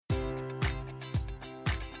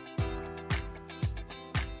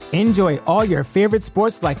Enjoy all your favorite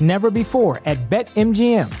sports like never before at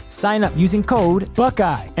BetMGM. Sign up using code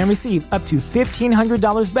Buckeye and receive up to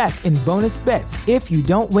 $1,500 back in bonus bets if you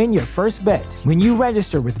don't win your first bet. When you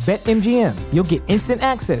register with BetMGM, you'll get instant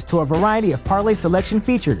access to a variety of parlay selection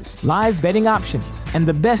features, live betting options, and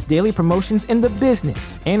the best daily promotions in the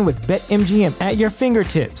business. And with BetMGM at your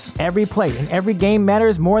fingertips, every play and every game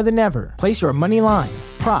matters more than ever. Place your money line,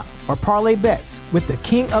 prop, or parlay bets with the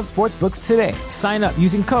king of sportsbooks today. Sign up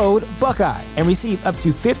using code Buckeye and receive up to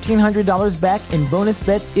 $1,500 back in bonus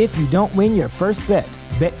bets if you don't win your first bet.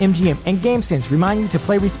 BetMGM and GameSense remind you to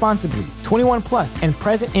play responsibly. 21 plus and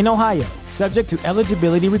present in Ohio, subject to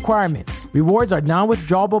eligibility requirements. Rewards are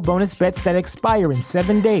non-withdrawable bonus bets that expire in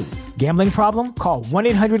 7 days. Gambling problem? Call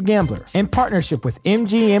 1-800-GAMBLER. In partnership with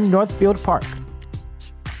MGM Northfield Park.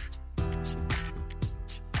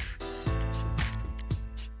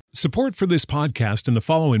 Support for this podcast and the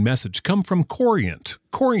following message come from Corient.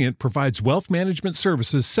 Corient provides wealth management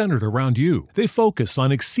services centered around you. They focus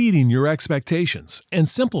on exceeding your expectations and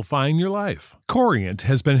simplifying your life. Corient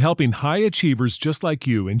has been helping high achievers just like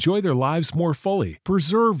you enjoy their lives more fully,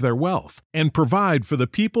 preserve their wealth, and provide for the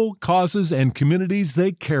people, causes, and communities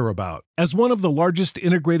they care about. As one of the largest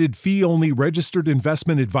integrated fee-only registered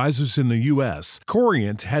investment advisors in the U.S.,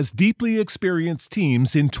 Corient has deeply experienced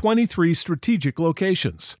teams in 23 strategic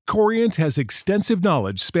locations. Corient has extensive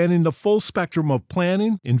knowledge spanning the full spectrum of planning,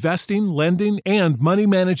 investing, lending, and money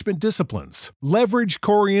management disciplines. Leverage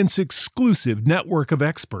Corient's exclusive network of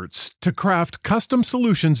experts to craft custom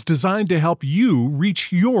solutions designed to help you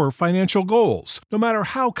reach your financial goals, no matter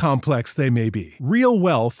how complex they may be. Real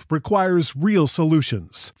wealth requires real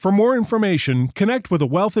solutions. For more information, connect with a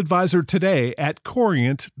wealth advisor today at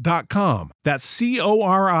Corient.com. That's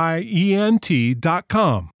Corient.com.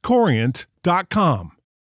 Corient.com.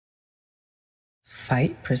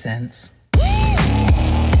 Fight presents.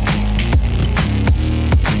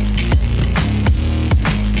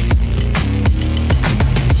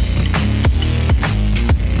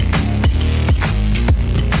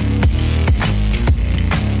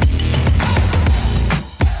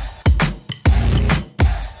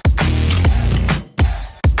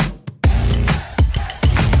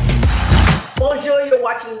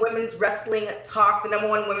 Watching Women's Wrestling Talk, the number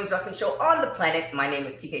one women's wrestling show on the planet. My name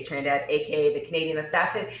is TK Trinidad, aka the Canadian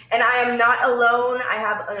Assassin, and I am not alone. I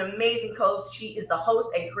have an amazing host. She is the host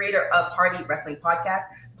and creator of Hardy Wrestling Podcast.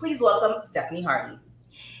 Please welcome Stephanie Hardy.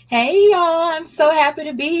 Hey y'all, I'm so happy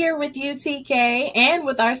to be here with you, TK, and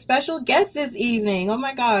with our special guest this evening. Oh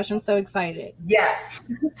my gosh, I'm so excited.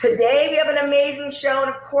 Yes, today we have an amazing show, and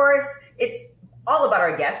of course, it's all about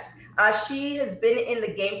our guest. She has been in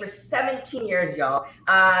the game for 17 years, y'all.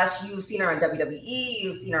 You've seen her on WWE,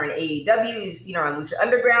 you've seen her on AEW, you've seen her on Lucha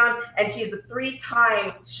Underground, and she's the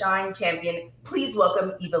 3-time Shine champion. Please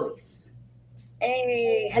welcome Ivelisse.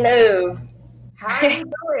 Hey, hello. How are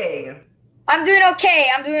you doing? I'm doing okay.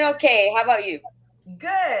 How about you?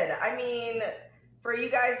 Good. I mean, for you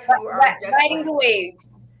guys who are just riding the wave.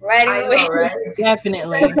 Riding the wave. Right?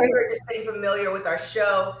 Definitely. If you're just getting familiar with our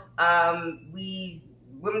show,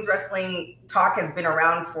 Women's Wrestling Talk has been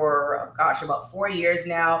around for, about 4 years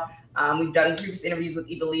now. We've done previous interviews with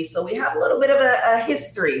Ivelisse, so we have a little bit of a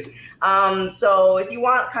history. So if you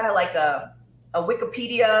want kind of like a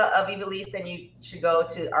Wikipedia of Ivelisse, then you should go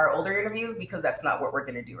to our older interviews, because that's not what we're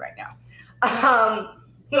going to do right now.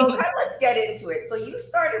 So kind of let's get into it. So you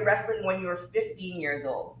started wrestling when you were 15 years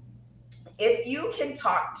old. If you can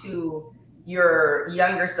talk to your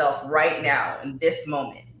younger self right now in this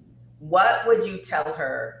moment, what would you tell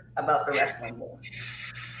her about the wrestling world?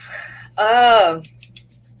 I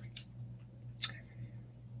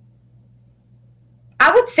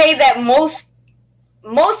would say that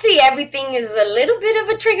mostly everything is a little bit of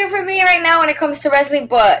a trigger for me right now when it comes to wrestling,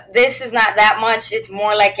 but this is not that much. It's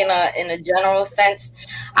more like in a general sense.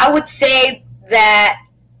 I would say that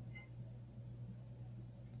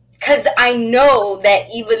because I know that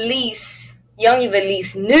young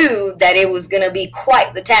Ivelisse knew that it was going to be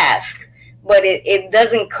quite the task, but it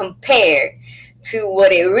doesn't compare to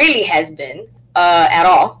what it really has been at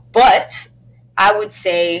all. But I would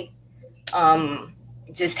say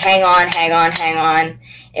just hang on.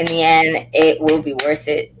 In the end, it will be worth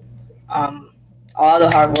it. All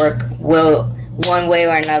the hard work will, one way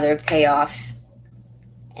or another, pay off,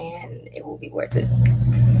 and it will be worth it.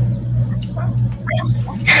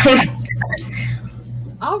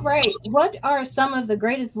 All right. What are some of the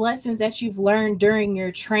greatest lessons that you've learned during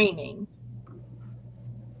your training?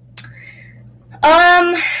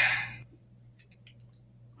 I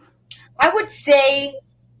would say,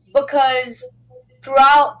 because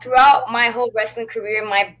throughout my whole wrestling career,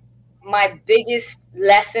 my my biggest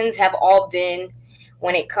lessons have all been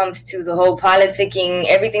when it comes to the whole politicking,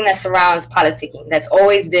 everything that surrounds politicking. That's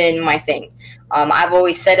always been my thing. I've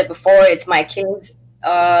always said it before, it's my Achilles,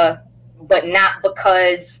 but not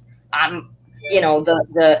because I'm,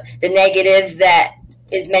 the negative that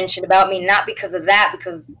is mentioned about me, not because of that,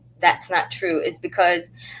 because that's not true. It's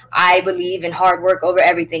because I believe in hard work over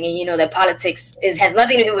everything, and that politics has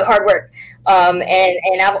nothing to do with hard work.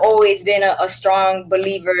 And I've always been a strong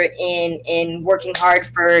believer in working hard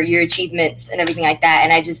for your achievements and everything like that.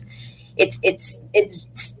 And I just, it's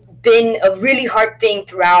been a really hard thing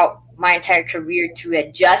throughout my entire career to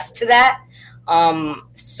adjust to that.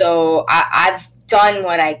 So I've done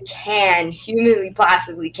what I can, humanly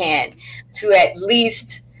possibly can, to at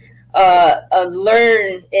least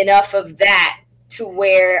learn enough of that to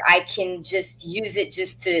where I can just use it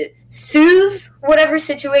just to soothe whatever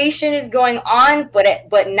situation is going on, but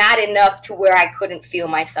not enough to where I couldn't feel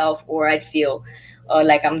myself, or I'd feel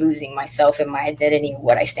like I'm losing myself and my identity and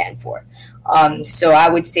what I stand for. So I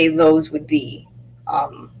would say those would be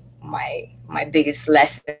my biggest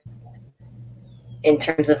lesson in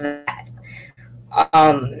terms of that.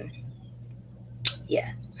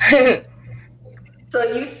 Yeah. So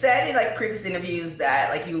you said in like previous interviews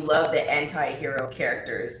that like you love the anti-hero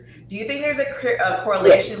characters. Do you think there's a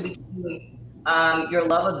correlation between your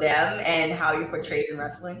love of them and how you're portrayed in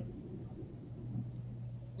wrestling?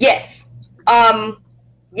 Yes.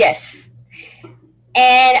 Yes.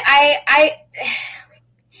 And I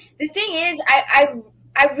the thing is, I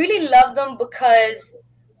really love them because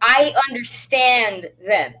I understand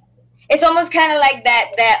them. It's almost kind of like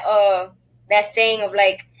that saying of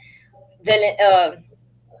like, bad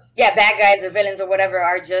guys or villains or whatever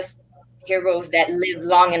are just heroes that live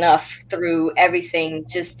long enough through everything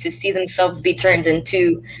just to see themselves be turned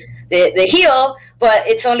into the heel, but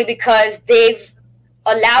it's only because they've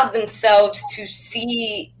allowed themselves to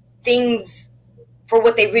see things for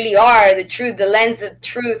what they really are, the truth, the lens of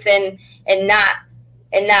truth, and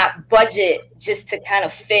not budget just to kind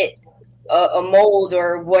of fit a mold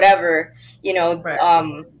or whatever,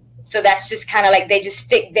 right. So that's just kind of like they just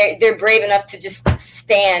stick. They're brave enough to just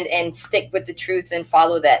stand and stick with the truth and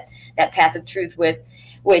follow that path of truth,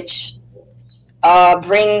 which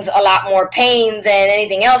brings a lot more pain than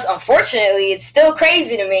anything else. Unfortunately, it's still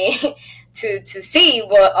crazy to me to see.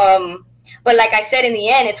 But like I said, in the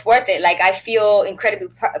end, it's worth it. Like I feel incredibly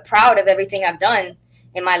proud of everything I've done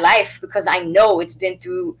in my life because I know it's been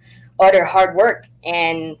through utter hard work,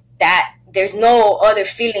 and that there's no other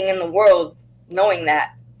feeling in the world knowing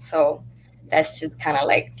that. So that's just kind of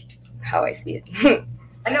like how I see it.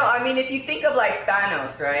 I know. I mean, if you think of like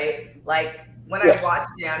Thanos, right? Like when Yes. I watch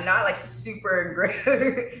it, I'm not like super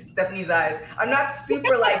great. Stephanie's eyes. I'm not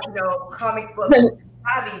super like, comic book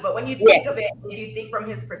savvy, but when you think of it, when you think from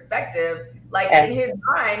his perspective, like in his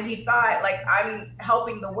mind, he thought like I'm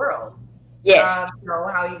helping the world. Yes.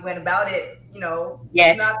 How he went about it,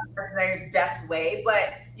 Yes. not the best way,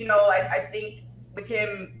 but I think with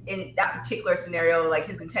him in that particular scenario, like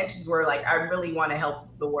his intentions were like, I really want to help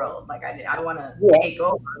the world. Like I don't want to take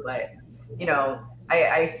over, but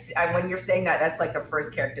I when you're saying that, that's like the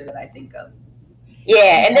first character that I think of.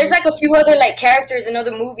 Yeah, and there's like a few other like characters in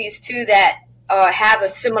other movies too that have a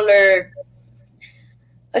similar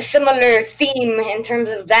theme in terms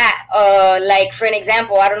of that. Like for an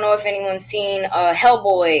example, I don't know if anyone's seen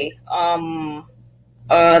Hellboy,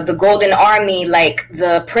 the Golden Army, like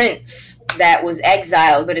the prince that was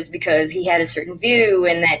exiled, but it's because he had a certain view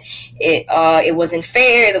and that it wasn't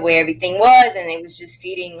fair the way everything was, and it was just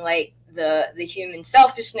feeding like the human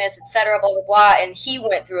selfishness, etc., blah blah blah. And he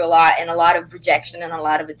went through a lot and a lot of rejection and a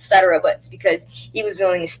lot of etc., but it's because he was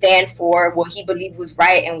willing to stand for what he believed was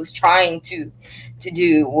right and was trying to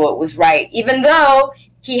do what was right, even though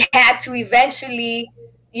he had to eventually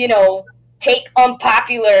take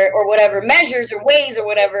unpopular or whatever measures or ways or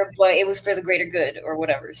whatever, but it was for the greater good or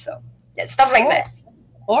whatever. So stuff like that.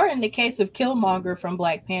 Or in the case of Killmonger from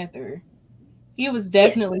Black Panther, he was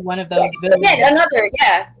definitely one of those villains. Another,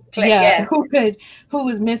 who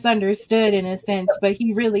was misunderstood in a sense, but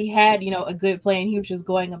he really had, a good plan. He was just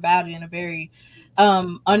going about it in a very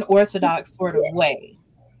unorthodox sort of way.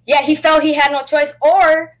 Yeah, he felt he had no choice,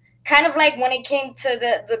 or kind of like when it came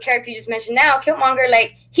to the character you just mentioned now, Killmonger,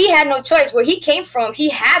 like he had no choice. Where he came from, he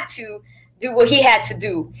had to do what he had to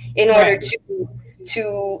do in order to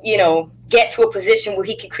get to a position where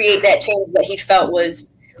he could create that change that he felt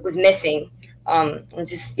was missing. And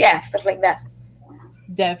just stuff like that.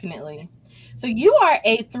 Definitely. So you are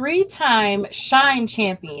a 3-time Shine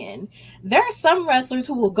champion. There are some wrestlers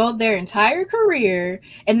who will go their entire career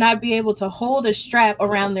and not be able to hold a strap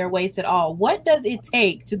around their waist at all. What does it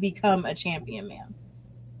take to become a champion, ma'am?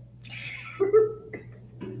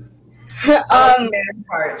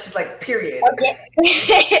 Part. She's like, period. Okay.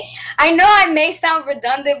 I know I may sound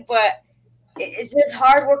redundant, but it's just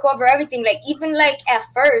hard work over everything. Like, even like at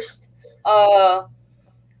first,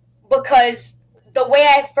 because the way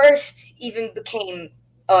I first even became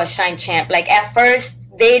a Shine champ, like at first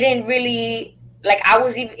they didn't really like.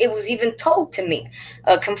 It was even told to me,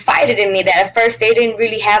 confided in me that at first they didn't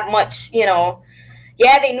really have much, you know.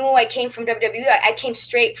 Yeah, they knew I came from WWE. I came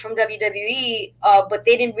straight from WWE, but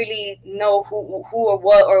they didn't really know who or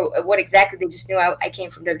what exactly. They just knew I came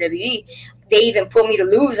from WWE. They even put me to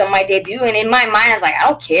lose on my debut, and in my mind, I was like, I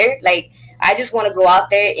don't care. Like, I just want to go out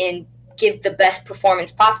there and give the best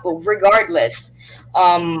performance possible, regardless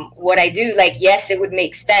what I do. Like, yes, it would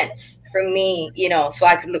make sense for me, you know, so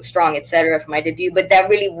I could look strong, etc. for my debut, but that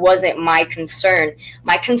really wasn't my concern.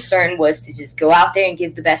 My concern was to just go out there and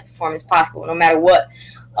give the best performance possible, no matter what.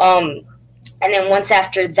 And then once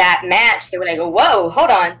after that match, they were like, oh, whoa, hold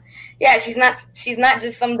on. Yeah, she's not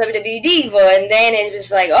just some WWE diva. And then it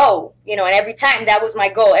was like, oh, you know, and every time that was my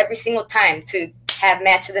goal, every single time, to have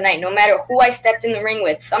match of the night, no matter who I stepped in the ring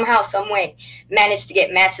with, somehow, some way, managed to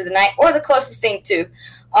get match of the night or the closest thing to.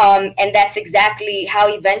 And that's exactly how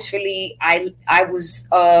eventually I was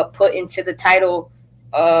put into the title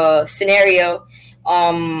scenario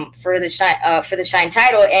for the Shine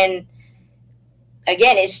title. And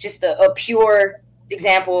again, it's just a pure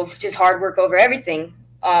example of just hard work over everything.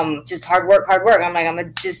 Just hard work. I'm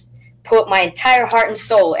gonna just put my entire heart and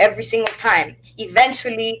soul every single time.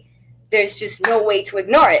 Eventually, there's just no way to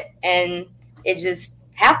ignore it, and it just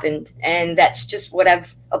happened. And that's just what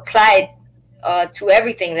I've applied to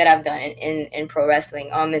everything that I've done in pro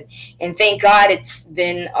wrestling. And thank God it's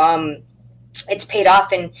been it's paid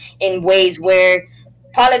off in ways where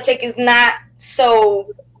politics is not so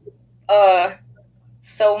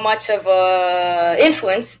much of a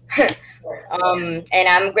influence. And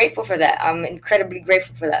I'm grateful for that. I'm incredibly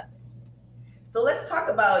grateful for that. So let's talk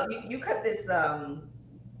about you cut this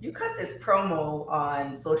promo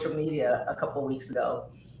on social media a couple weeks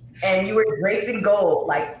ago, and you were draped in gold,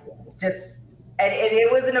 like just. And it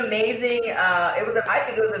was an amazing. I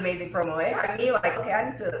think it was an amazing promo. It had me like, okay, I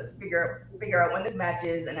need to figure out when this match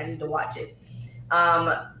is, and I need to watch it.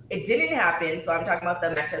 It didn't happen, so I'm talking about the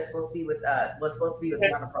match that's supposed to be with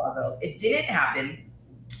Deonna Purrazzo. It didn't happen,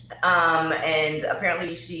 and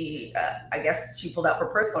apparently she, I guess she pulled out for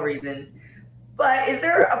personal reasons. But is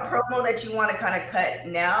there a promo that you want to kind of cut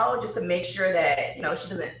now, just to make sure that she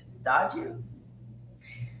doesn't dodge you?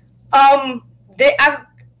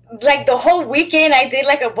 Like the whole weekend, I did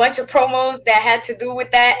like a bunch of promos that had to do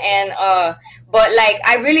with that, and but like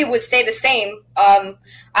I really would say the same.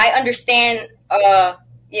 I understand, that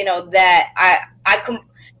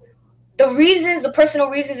the personal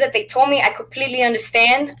reasons that they told me, I completely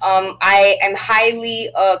understand. I am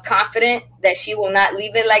highly confident that she will not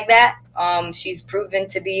leave it like that. She's proven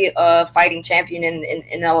to be a fighting champion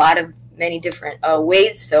in a lot of many different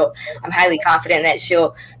ways, so I'm highly confident that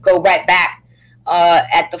she'll go right back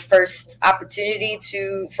at the first opportunity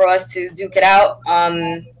for us to duke it out.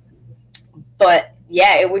 But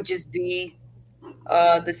yeah, it would just be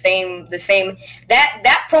the same.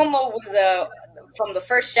 That promo was from the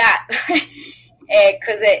first shot,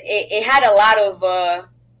 because it had a lot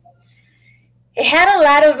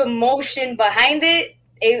of emotion behind it.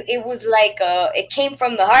 It was like it came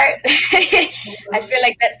from the heart. I feel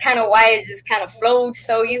like that's kind of why it just kind of flowed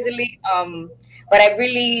so easily. But I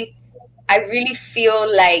really feel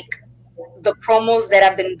like the promos that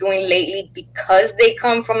I've been doing lately, because they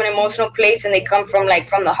come from an emotional place and they come from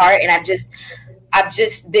the heart, and I've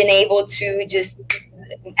just been able to just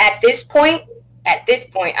at this point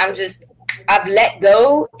I've let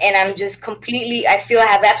go, and I'm just completely, I feel I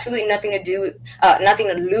have absolutely nothing to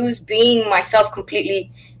lose, being myself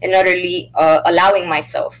completely and utterly, allowing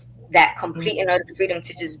myself that complete and utter freedom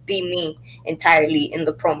to just be me entirely in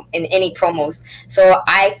any promos. So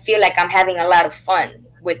I feel like I'm having a lot of fun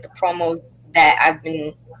with the promos that I've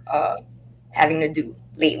been having to do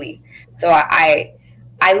lately. So I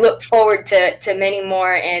look forward to many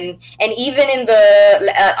more, and even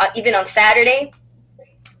even on Saturday,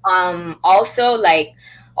 also like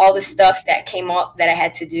all the stuff that came up that I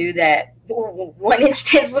had to do, that one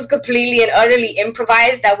instance was completely and utterly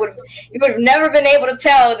improvised. You would have never been able to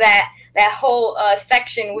tell that whole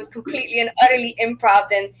section was completely and utterly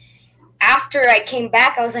improv. And after I came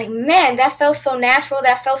back, I was like, man, that felt so natural.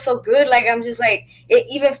 That felt so good. Like, I'm just like, it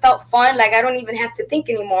even felt fun. Like, I don't even have to think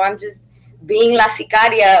anymore. I'm just being La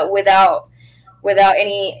Sicaria without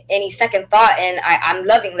any second thought. And I'm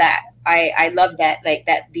loving that. I love that, like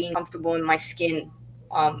that being comfortable in my skin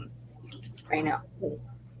right now.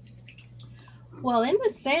 Well, in the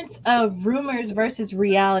sense of rumors versus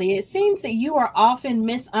reality, it seems that you are often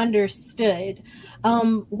misunderstood.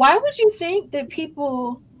 Why would you think that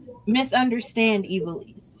people misunderstand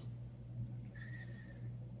Ivelisse?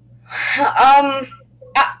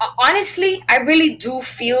 Honestly, I really do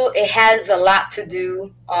feel it has a lot to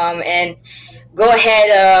do. And go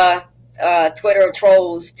ahead, Twitter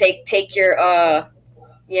trolls, take your, I'm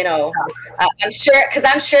sure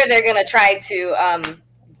they're gonna try to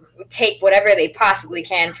take whatever they possibly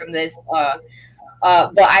can from this. But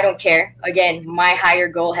I don't care. Again, my higher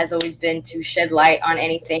goal has always been to shed light on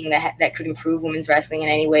anything that could improve women's wrestling in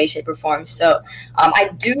any way, shape, or form. So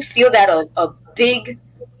I do feel that a big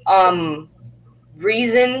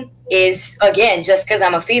reason is, again, just because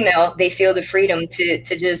I'm a female, they feel the freedom to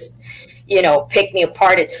just, pick me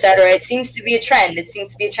apart, etc. It seems to be a trend.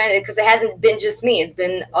 Because it hasn't been just me. It's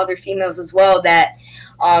been other females as well that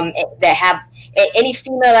have any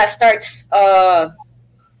female that starts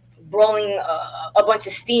rolling a bunch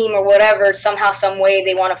of steam or whatever, somehow, some way,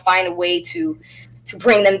 they want to find a way to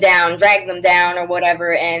bring them down, drag them down or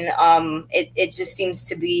whatever. And it just seems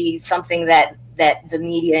to be something that the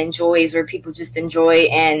media enjoys, or people just enjoy.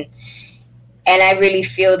 And I really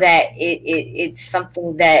feel that it's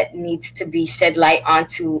something that needs to be shed light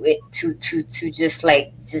onto it to just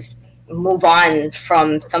move on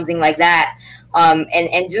from something like that.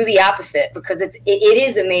 And do the opposite, because it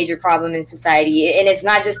is a major problem in society, and it's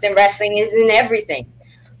not just in wrestling, it's in everything.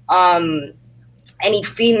 Any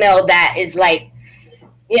female that is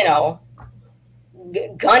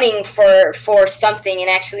gunning for something and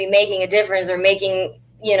actually making a difference, or making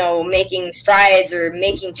strides, or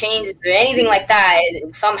making changes, or anything like that,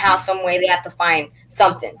 somehow, some way, they have to find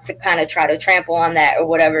something to kind of try to trample on that or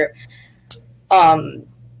whatever.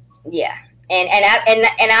 Yeah.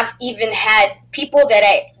 And I've even had people that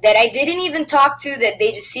I didn't even talk to, that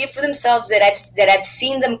they just see it for themselves, that I've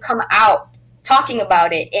seen them come out talking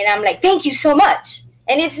about it, and I'm like, thank you so much.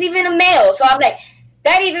 And it's even a male, so I'm like,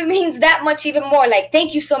 that even means that much even more. Like,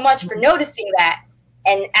 thank you so much for noticing that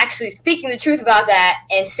and actually speaking the truth about that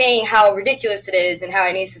and saying how ridiculous it is and how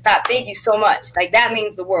it needs to stop. Thank you so much. Like, that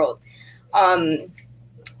means the world. And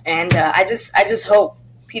I just hope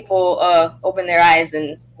people open their eyes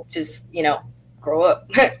and just, grow up.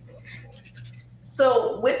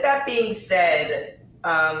 So with that being said,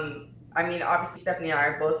 obviously Stephanie and I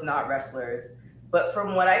are both not wrestlers, but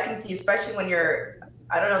from what I can see, especially when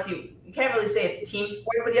I don't know if you can't really say it's team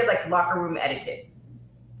sports, but you have locker room etiquette.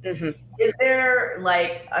 Mm-hmm. Is there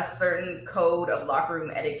a certain code of locker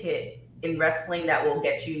room etiquette in wrestling that will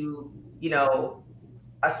get you,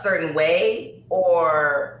 a certain way,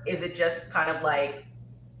 or is it just kind of I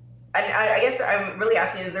guess I'm really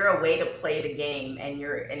asking, is there a way to play the game and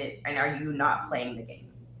you're in it, and are you not playing the game?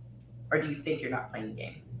 Or do you think you're not playing the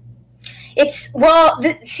game?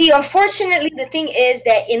 Unfortunately, the thing is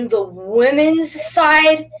that in the women's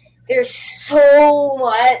side, there's so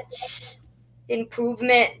much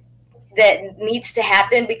improvement that needs to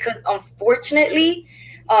happen, because unfortunately,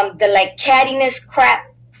 the cattiness crap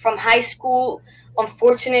from high school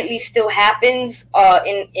unfortunately still happens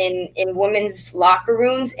in women's locker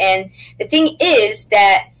rooms. And the thing is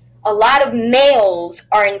that a lot of males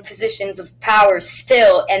are in positions of power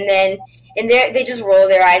still, and they just roll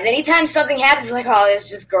their eyes anytime something happens. Like, oh, it's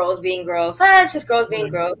just girls being girls. It's just girls being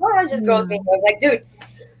girls. Oh, it's just girls being girls. Like, dude,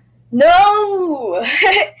 no.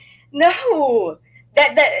 No,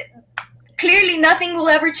 that clearly nothing will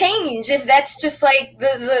ever change if that's just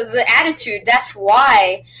the attitude. That's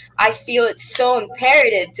why I feel it's so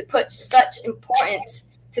imperative to put such importance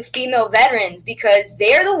to female veterans, because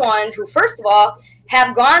they're the ones who, first of all,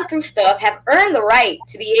 have gone through stuff, have earned the right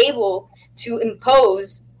to be able to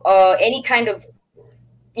impose any kind of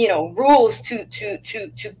rules to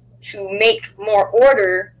make more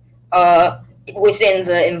order within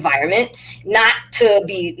the environment, not so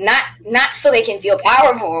they can feel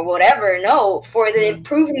powerful or whatever. No, for the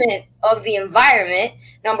improvement of the environment,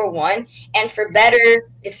 number one, and for better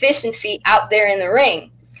efficiency out there in the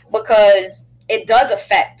ring, because it does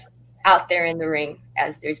affect out there in the ring,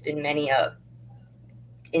 as there's been many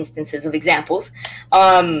instances of examples.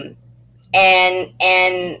 And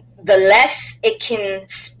the less it can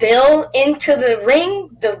spill into the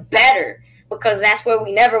ring, the better, because that's where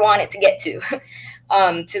we never want it to get to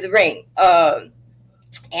the ring.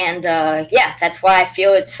 And yeah, that's why I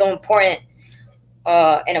feel it's so important.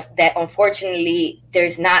 And that unfortunately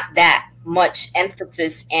there's not that much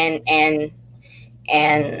emphasis and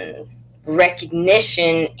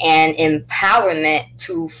recognition and empowerment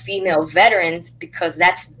to female veterans, because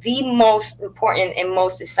that's the most important and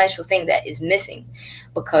most essential thing that is missing.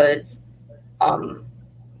 Because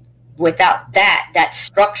without that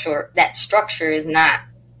structure is not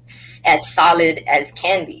as solid as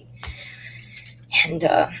can be. And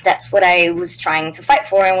that's what I was trying to fight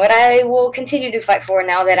for, and what I will continue to fight for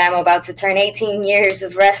now that I'm about to turn 18 years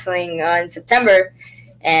of wrestling in September.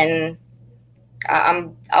 And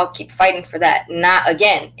I'll keep fighting for that.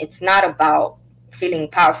 It's not about feeling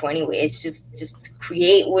powerful anyway. It's just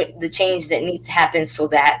create what the change that needs to happen so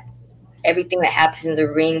that everything that happens in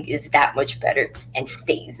the ring is that much better and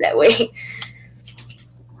stays that way.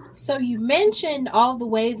 So you mentioned all the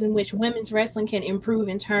ways in which women's wrestling can improve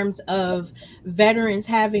in terms of veterans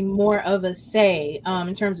having more of a say,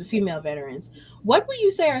 in terms of female veterans. What would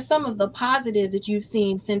you say are some of the positives that you've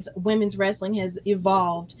seen since women's wrestling has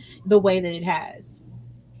evolved the way that it has?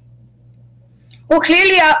 Well,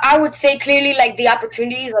 clearly, I would say like the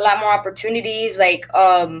opportunities, a lot more opportunities, like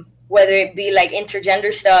whether it be like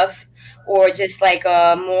intergender stuff or just like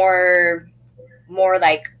more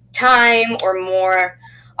like time or more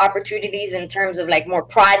opportunities in terms of like more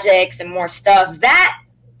projects and more stuff that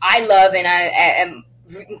I love, and I am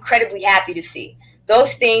incredibly happy to see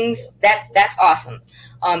those things. That's awesome.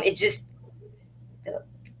 It just, the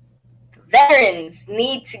veterans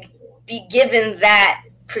need to be given that,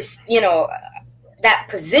 that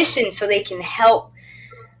position so they can help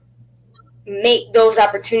make those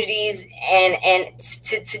opportunities and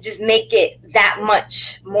to just make it that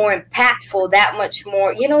much more impactful, that much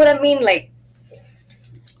more, you know what I mean? Like,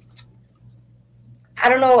 I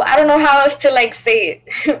don't know how else to like say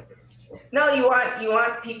it. No, you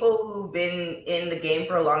want people who've been in the game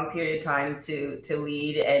for a long period of time to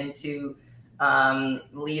lead and to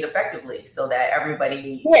lead effectively, so that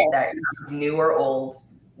everybody that is new or old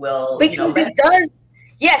will. Because it does.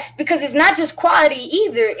 Yes, because it's not just quality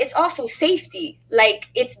either. It's also safety. Like,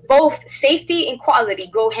 it's both safety and quality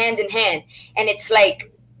go hand in hand, and it's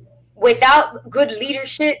like without good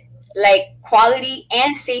leadership, like quality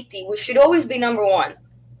and safety, which should always be number one,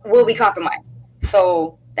 will be compromised.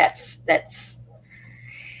 So that's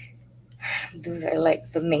those are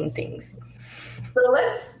like the main things. So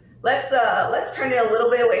let's turn it a little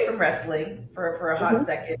bit away from wrestling for a hot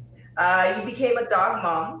second. You became a dog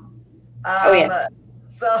mom.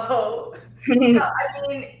 So I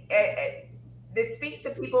mean, it speaks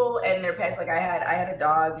to people and their pets. Like I had a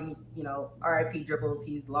dog, and R.I.P. Dribbles,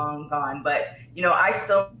 he's long gone, but I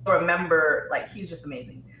still remember, like, he's just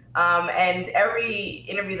amazing. And every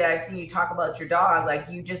interview that I've seen you talk about your dog, like,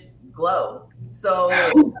 you just glow. So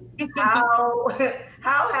how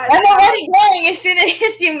has I'm already glowing as soon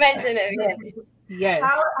as you mention it? Yes.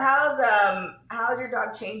 How's your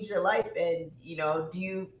dog changed your life? And do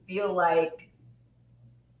you feel like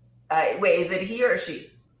wait, is it he or she?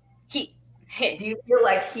 He. Do you feel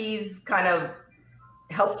like he's kind of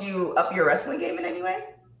helped you up your wrestling game in any way?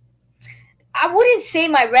 I wouldn't say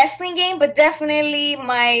my wrestling game, but definitely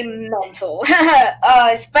my mental,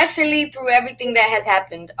 especially through everything that has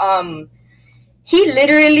happened. He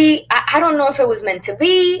literally, I don't know if it was meant to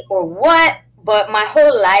be or what, but my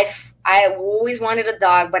whole life, I always wanted a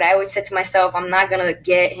dog, but I always said to myself, I'm not going to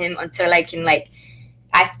get him until I can, like,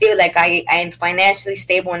 I feel like I am financially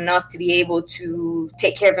stable enough to be able to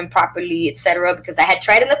take care of him properly, etc. Because I had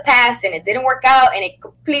tried in the past and it didn't work out, and it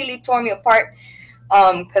completely tore me apart.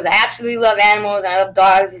 Because I absolutely love animals and I love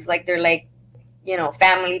dogs. It's like they're like,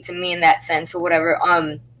 family to me in that sense or whatever.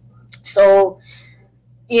 So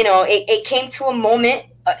it came to a moment,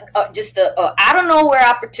 just a I don't know where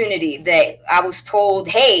opportunity that I was told,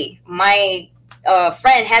 hey, my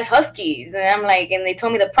friend has huskies, and I'm like, and they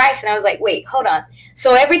told me the price, and I was like, wait, hold on.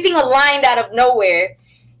 So everything aligned out of nowhere,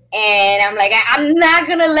 and I'm like, I'm not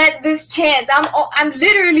gonna let this chance. I'm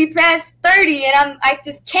literally past 30, and I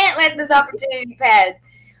just can't let this opportunity pass.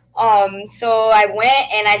 So I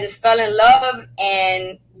went and I just fell in love,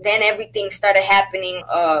 and then everything started happening,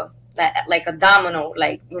 like a domino,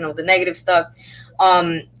 like the negative stuff.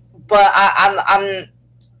 But I'm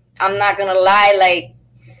not gonna lie, like,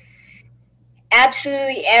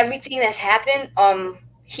 absolutely everything that's happened,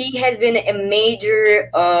 he has been a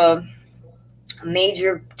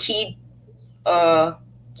major key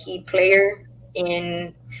player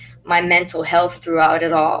in my mental health throughout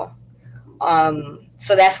it all.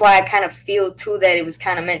 So that's why I kind of feel too that it was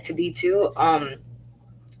kind of meant to be too.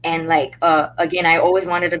 And like again, I always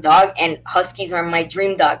wanted a dog, and huskies are my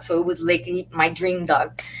dream dog, so it was like my dream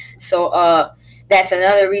dog. So that's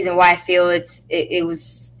another reason why I feel it's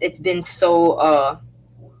been so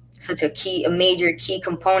such a major key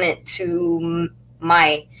component to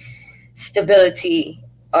my stability,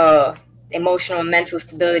 emotional and mental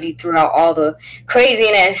stability throughout all the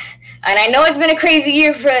craziness. And I know it's been a crazy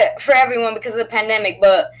year for everyone because of the pandemic,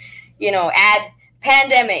 but add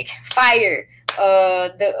pandemic, fire.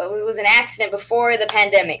 It was an accident before the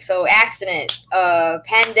pandemic, so accident,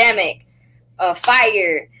 pandemic,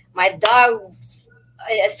 fire. My dog's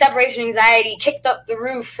separation anxiety kicked up the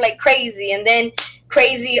roof like crazy, and then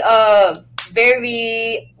crazy,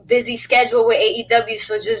 very busy schedule with AEW.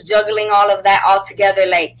 So just juggling all of that all together,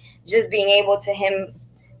 like just being able to him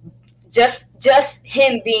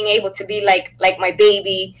being able to be like my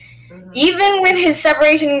baby, even with his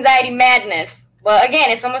separation anxiety madness. But again,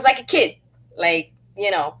 it's almost like a kid. Like,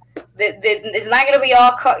 it's not gonna be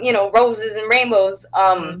all roses and rainbows.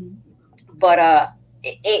 But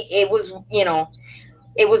it was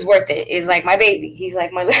it was worth it. It's like my baby. He's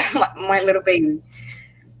like my little baby.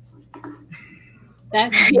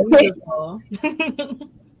 That's beautiful.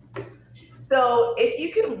 So if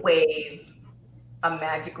you could wave a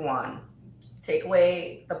magic wand, take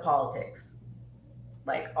away the politics,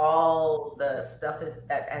 like all the stuff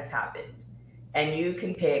that has happened, and you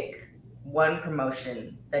can pick one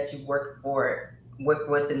promotion that you've worked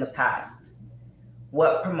with in the past,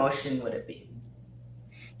 what promotion would it be?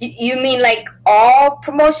 You mean like all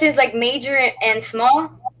promotions, like major and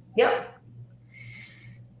small? Yep.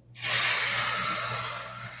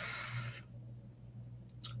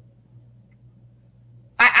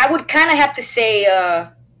 I would kind of have to say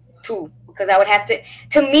two, because I would have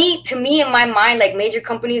to me in my mind, like major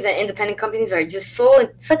companies and independent companies are just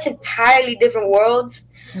such entirely different worlds.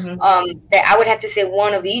 That I would have to say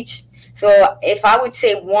one of each. So if I would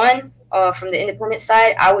say one from the independent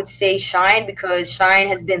side, I would say Shine, because Shine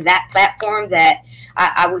has been that platform that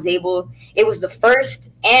I was able. It was the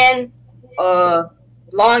first and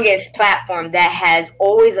longest platform that has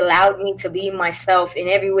always allowed me to be myself in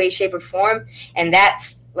every way, shape, or form, and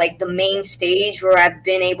that's like the main stage where I've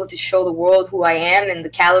been able to show the world who I am and the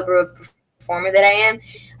caliber of performer that I am.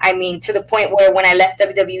 I mean, to the point where when I left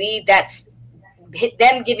WWE, that's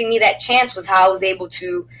them giving me that chance was how I was able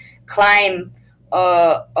to climb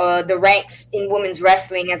the ranks in women's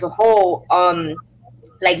wrestling as a whole,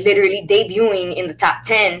 like literally debuting in the top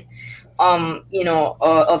 10, of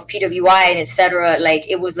PWI and etc. Like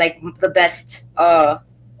it was like the best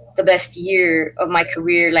year of my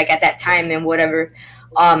career, like at that time and whatever.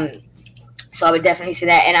 So I would definitely say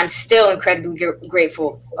that, and I'm still incredibly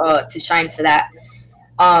grateful to Shine for that.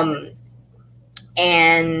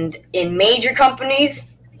 And in major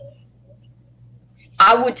companies,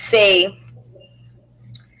 I would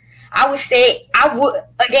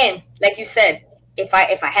again, like you said, if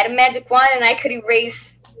I had a magic wand and I could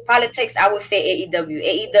erase politics, I would say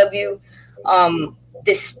AEW.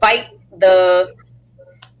 Despite the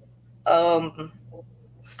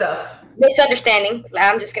misunderstanding,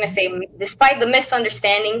 I'm just gonna say, despite the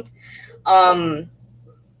misunderstanding, I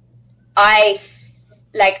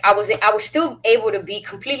was still able to be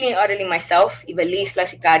completely and utterly myself, Ivelisse La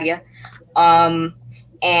Sicaria,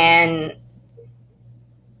 and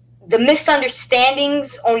the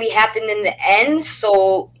misunderstandings only happened in the end.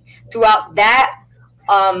 So throughout that,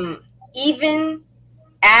 even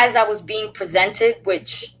as I was being presented,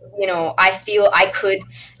 which I feel I could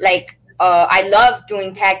I love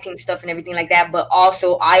doing tag team stuff and everything like that, but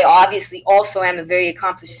also I obviously also am a very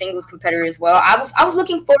accomplished singles competitor as well. I was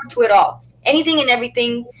looking forward to it all, anything and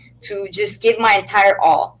everything, to just give my entire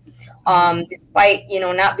all, despite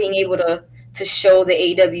not being able to show the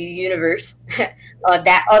AEW universe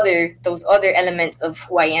those other elements of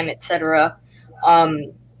who I am, etc.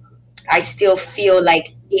 I still feel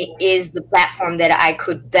like it is the platform that I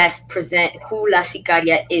could best present who La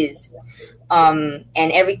Sicaria is. And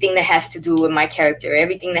everything that has to do with my character,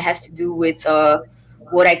 everything that has to do with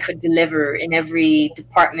what I could deliver in every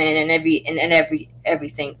department and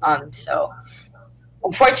everything. So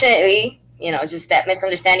unfortunately, just that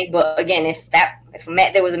misunderstanding. But again, if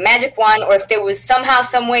there was a magic wand, or if there was somehow,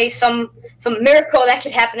 some way, some miracle that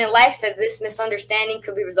could happen in life that this misunderstanding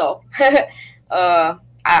could be resolved,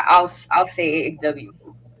 I'll say AEW.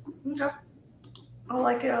 Okay. I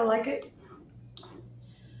like it.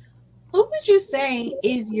 Who would you say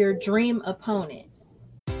is your dream opponent?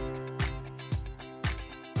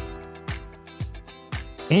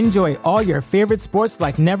 Enjoy all your favorite sports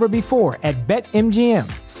like never before at BetMGM.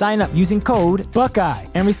 Sign up using code Buckeye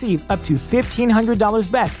and receive up to $1,500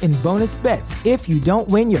 back in bonus bets if you don't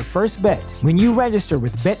win your first bet. When you register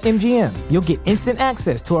with BetMGM, you'll get instant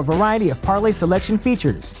access to a variety of parlay selection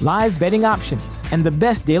features, live betting options, and the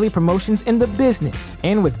best daily promotions in the business.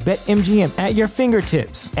 And with BetMGM at your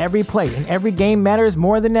fingertips, every play and every game matters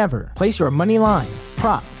more than ever. Place your money line,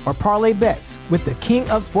 prop, or parlay bets with the king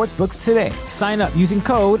of sportsbooks today. Sign up using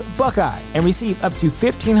code Buckeye and receive up to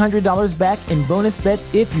 $1,500 back in bonus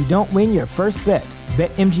bets if you don't win your first bet.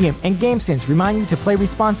 BetMGM and GameSense remind you to play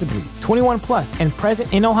responsibly. 21 plus and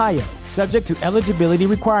present in Ohio, subject to eligibility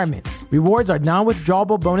requirements. Rewards are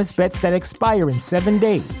non-withdrawable bonus bets that expire in 7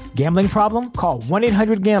 days. Gambling problem? Call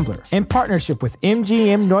 1-800-GAMBLER. In partnership with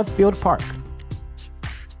MGM Northfield Park.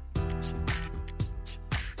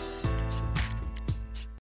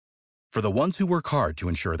 For the ones who work hard to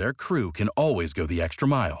ensure their crew can always go the extra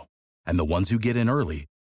mile, and the ones who get in early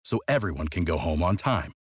so everyone can go home on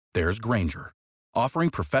time, there's Grainger, offering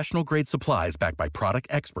professional-grade supplies backed by product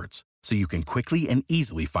experts so you can quickly and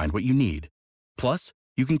easily find what you need. Plus,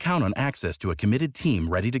 you can count on access to a committed team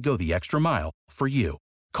ready to go the extra mile for you.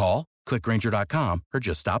 Call, click Grainger.com, or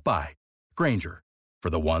just stop by. Grainger, for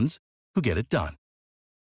the ones who get it done.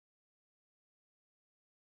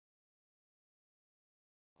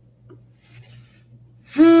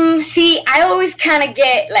 See, I always kind of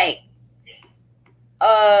get like,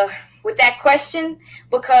 with that question,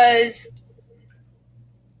 because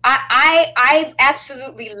I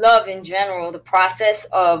absolutely love in general the process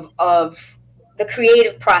of the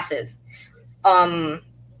creative process,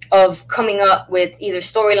 of coming up with either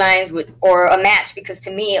storylines or a match, because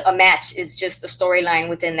to me a match is just a storyline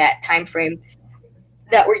within that time frame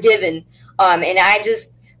that we're given, and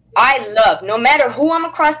I love, no matter who I'm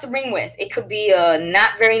across the ring with. It could be a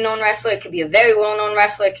not very known wrestler. It could be a very well-known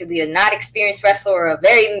wrestler. It could be a not experienced wrestler or a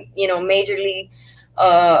very, majorly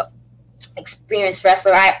experienced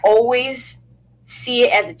wrestler. I always see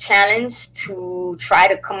it as a challenge to try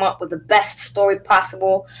to come up with the best story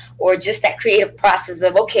possible, or just that creative process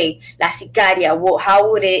of, okay, La Sicaria, well,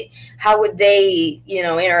 how would they,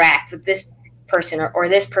 interact with this person or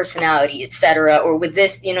this personality, etc., or with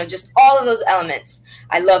this, just all of those elements.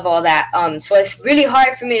 I love all that. So it's really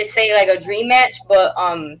hard for me to say like a dream match, but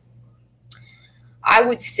I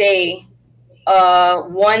would say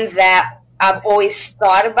one that I've always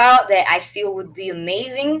thought about that I feel would be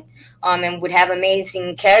amazing, and would have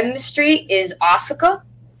amazing chemistry is Asuka,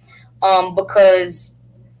 because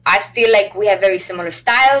I feel like we have very similar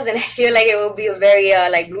styles, and I feel like it will be a very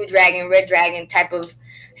like Blue Dragon, Red Dragon type of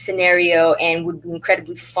scenario, and would be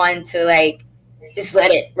incredibly fun to like just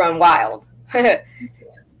let it run wild. I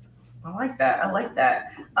like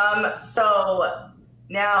that. So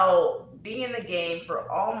now, being in the game for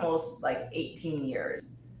almost like 18 years,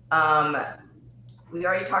 we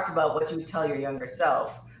already talked about what you would tell your younger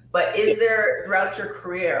self, but is there, throughout your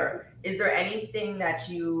career, is there anything that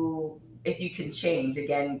if you can change,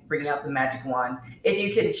 again, bringing out the magic wand, if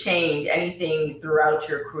you can change anything throughout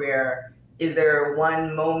your career, is there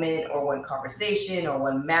one moment or one conversation or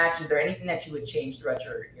one match? Is there anything that you would change throughout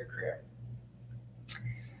your career?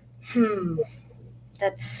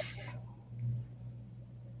 That's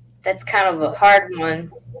kind of a hard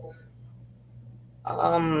one.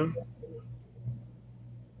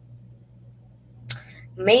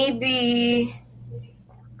 Maybe.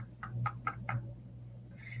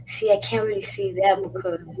 See, I can't really see that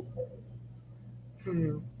because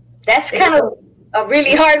that's kind of a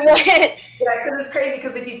really hard one. Yeah, because it's crazy.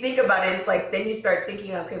 Because if you think about it, it's like then you start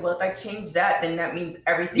thinking, okay, well, if I change that, then that means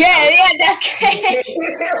everything. Yeah, that's crazy.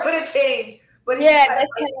 It would have changed. But yeah,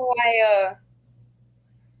 that's kind of why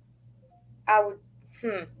I would.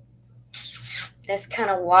 That's kind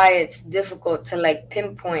of why it's difficult to like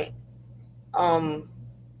pinpoint.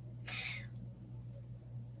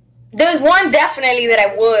 There's one definitely that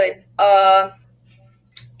I would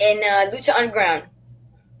in Lucha Underground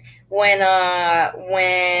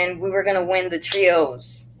when we were gonna win the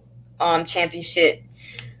trios championship,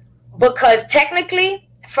 because technically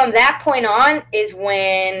from that point on is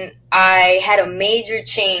when I had a major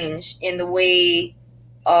change in the way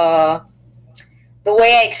I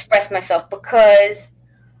expressed myself, because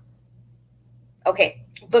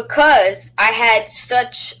I had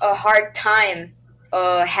such a hard time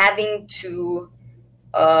having to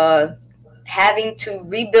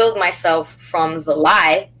rebuild myself from the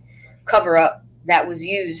lie cover-up that was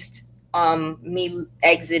used, me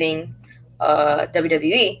exiting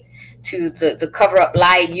WWE, to the cover-up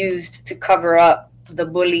lie used to cover up the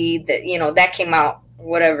bully that came out,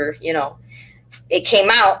 whatever, it came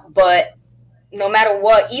out, but no matter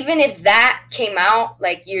what, even if that came out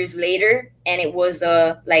like years later and it was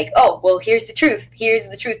like, oh, well, here's the truth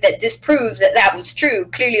that disproves that was true,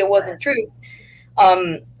 clearly it wasn't true,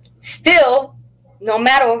 still, no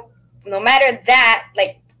matter that,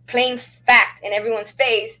 like, plain fact in everyone's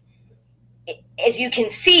face, as you can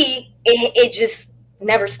see, it just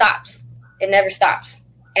never stops. It never stops.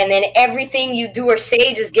 And then everything you do or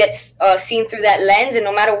say just gets seen through that lens. And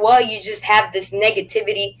no matter what, you just have this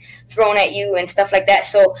negativity thrown at you and stuff like that.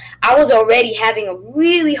 So I was already having a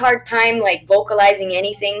really hard time, like, vocalizing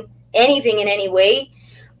anything in any way.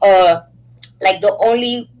 Like, the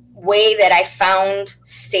only way that I found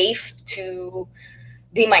safe to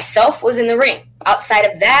be myself was in the ring. Outside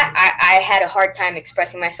of that, I had a hard time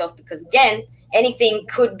expressing myself because, again, anything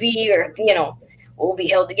could be, or, you know, will be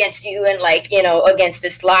held against you, and, like, you know, against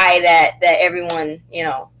this lie that everyone, you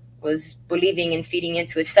know, was believing and feeding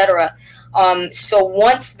into, etc. So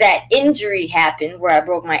once that injury happened where I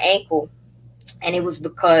broke my ankle, and it was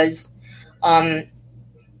because I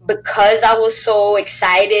was so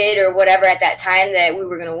excited or whatever at that time that we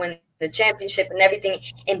were going to win the championship and everything,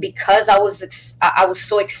 and because I was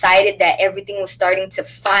so excited that everything was starting to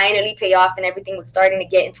finally pay off and everything was starting to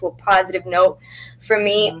get into a positive note for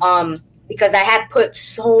me, because I had put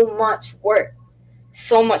so much work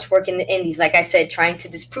in the indies, like I said, trying to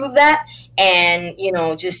disprove that, and, you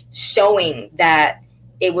know, just showing that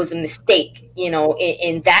it was a mistake, you know,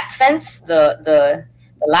 in that sense, the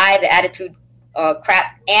lie, the attitude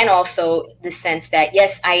crap, and also the sense that,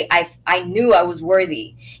 yes, I knew I was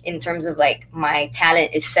worthy in terms of, like, my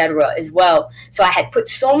talent, etc. as well. So I had put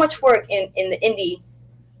so much work in the indie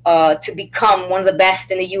to become one of the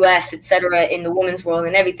best in the US, etc., in the women's world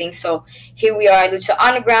and everything. So here we are, Lucha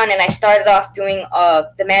Underground, and I started off doing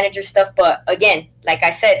the manager stuff. But again, like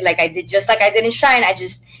I said, like I did in Shine, I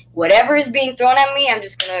just, whatever is being thrown at me, I'm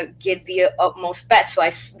just gonna give the utmost best. So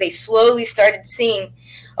they slowly started seeing,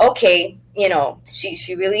 okay, you know,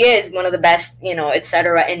 she really is one of the best, you know,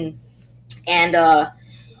 etc. And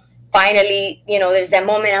finally, you know, there's that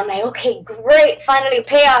moment. I'm like, okay, great, finally a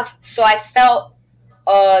payoff. So I felt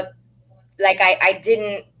like I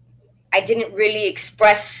didn't really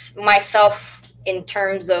express myself in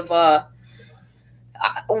terms of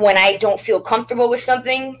when I don't feel comfortable with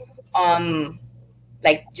something,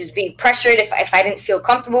 like just being pressured if I didn't feel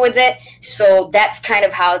comfortable with it. So that's kind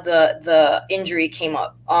of how the injury came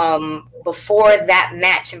up. Before that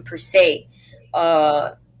match in per se,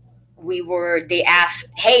 they asked,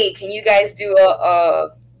 hey, can you guys do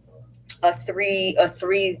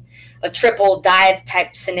a triple dive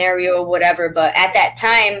type scenario or whatever. But at that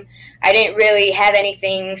time, I didn't really have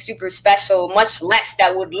anything super special, much less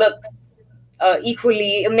that would look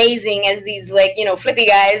equally amazing as these, like, you know, flippy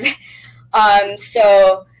guys.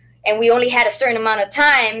 So, and we only had a certain amount of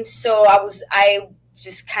time. So I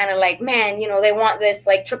just kind of like, man, you know, they want this,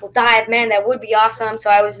 like, triple dive, man, that would be awesome. So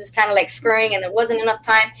I was just kind of like scurrying, and there wasn't enough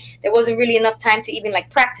time. There wasn't really enough time to even, like,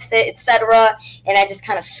 practice it, etc. And I just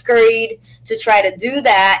kind of scurried to try to do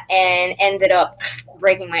that, and ended up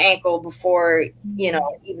breaking my ankle before, you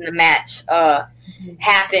know, even the match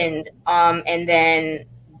happened. And then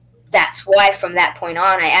that's why from that point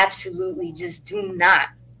on, I absolutely just do not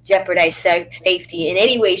jeopardize safety in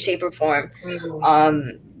any way, shape, or form.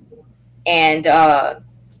 And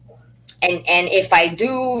if I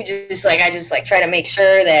do, just like, I just, like, try to make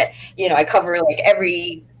sure that, you know, I cover, like,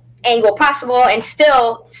 every angle possible. And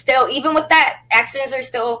still, even with that, accidents are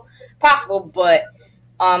still possible. But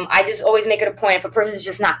I just always make it a point, if a person's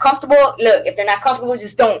just not comfortable, look, if they're not comfortable,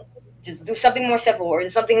 just do something more simple, or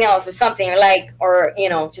something else, or something, or you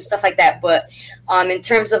know, just stuff like that. But in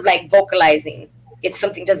terms of, like, vocalizing, if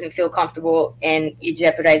something doesn't feel comfortable and it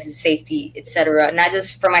jeopardizes safety, etc., not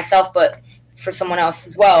just for myself, but for someone else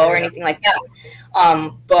as well, or anything like that.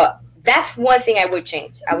 But that's one thing I would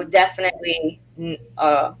change. I would definitely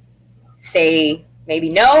say maybe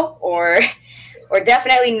no, or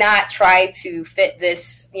definitely not try to fit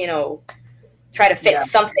this, you know, try to fit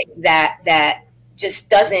something that just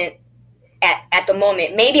doesn't at the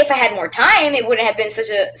moment. Maybe if I had more time, it wouldn't have been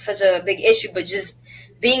such a big issue, but just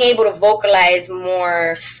being able to vocalize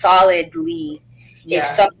more solidly if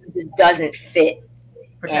something just doesn't fit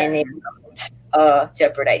and it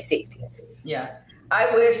jeopardize safety. Yeah.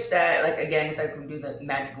 I wish that, like, again, if I could do the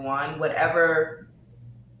magic wand, whatever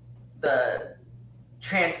the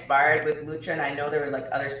transpired with Lucha, and I know there was, like,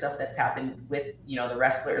 other stuff that's happened with, you know, the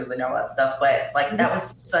wrestlers and all that stuff, but, like, that was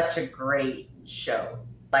such a great show.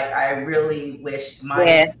 Like, I really wish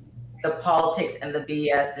the politics and the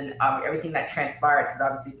BS and everything that transpired, because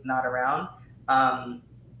obviously it's not around.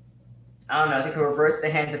 I don't know, I think it reversed the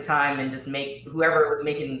hands of time and just make whoever was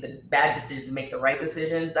making the bad decisions make the right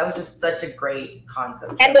decisions. That was just such a great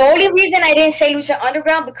concept. And the only reason I didn't say Lucha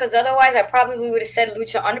Underground, because otherwise I probably would have said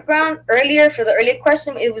Lucha Underground earlier for the earlier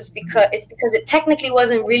question, it's because it technically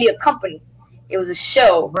wasn't really a company. It was a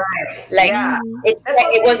show. Right. Like, yeah.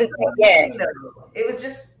 It wasn't yet. It was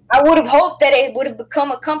just, I would have hoped that it would have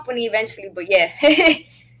become a company eventually, but yeah.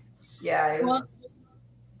 yeah, it was.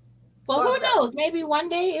 Well, who knows? Maybe one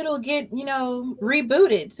day it'll get,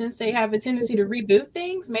 rebooted, since they have a tendency to reboot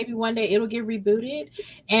things. Maybe one day it'll get rebooted,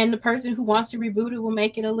 and the person who wants to reboot it will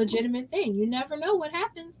make it a legitimate thing. You never know what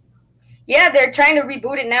happens. Yeah, they're trying to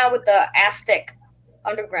reboot it now with the Aztec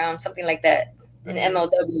Underground, something like that, in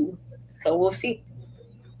MLW. So we'll see.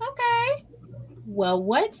 Okay. Well,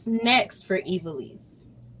 what's next for Ivelisse?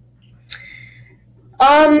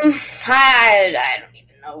 I don't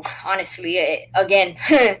even know, honestly. Again,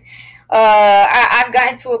 I've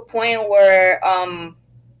gotten to a point where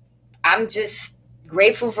I'm just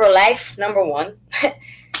grateful for life, number one, and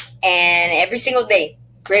every single day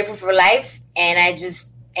grateful for life, and I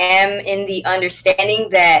just am in the understanding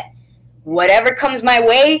that whatever comes my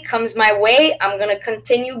way. I'm gonna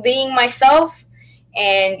continue being myself,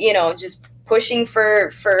 and just pushing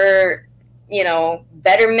for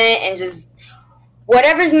betterment, and just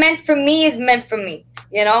whatever's meant for me is meant for me.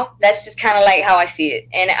 That's just kind of like how I see it.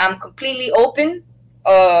 And I'm completely open.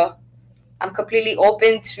 I'm completely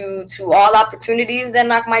open to all opportunities that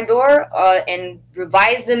knock my door, and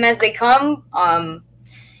revise them as they come.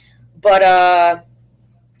 But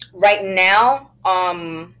right now,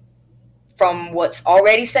 from what's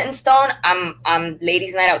already set in stone, I'm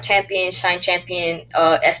Ladies Night Out champion, Shine champion,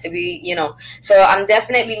 SW, So I'm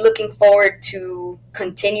definitely looking forward to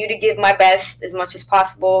continue to give my best as much as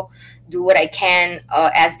possible, do what I can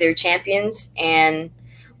as their champions, and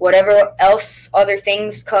whatever else other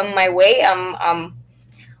things come my way, I'm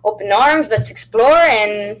open arms. Let's explore,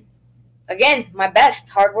 and again, my best.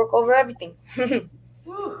 Hard work over everything.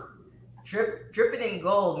 Woo. Dripping in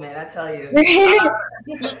gold, man, I tell you.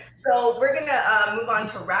 So we're going to move on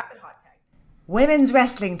to Rapid Hot Tags. Women's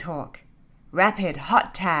Wrestling Talk. Rapid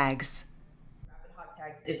Hot Tags. Rapid Hot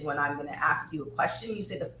Tags is when I'm going to ask you a question. You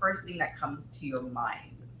say the first thing that comes to your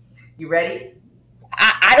mind. You ready?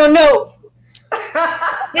 I don't know.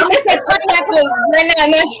 It's like pineapples right now.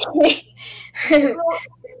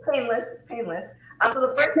 It's painless. So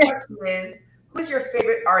the first question is, who's your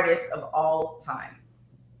favorite artist of all time?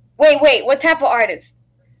 Wait, what type of artist?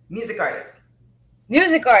 Music artist.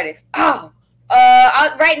 Oh,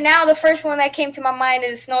 right now the first one that came to my mind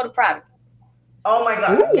is Snow the Product. Oh my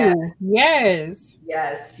God! Ooh, yes.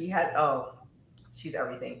 She had. Oh, she's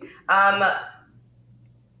everything.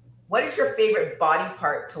 What is your favorite body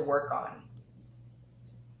part to work on?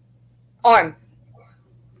 Arm.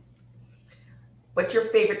 What's your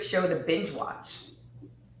favorite show to binge watch?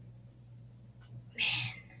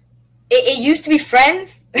 It used to be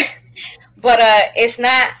Friends, but it's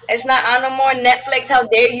not on no more. Netflix, how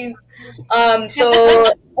dare you? Yeah,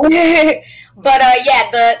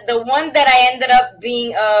 the one that I ended up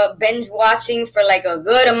being binge watching for like a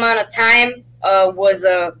good amount of time was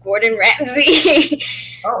Gordon Ramsay.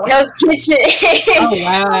 Oh, wow. Hell's Kitchen. Oh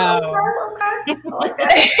wow!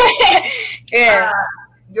 Okay. Yeah.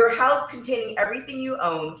 Your house containing everything you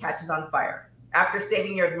own catches on fire. After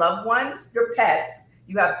saving your loved ones, your pets,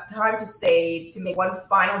 you have time to make one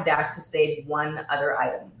final dash to save one other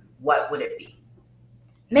item. What would it be?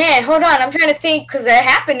 Man, hold on. I'm trying to think, because it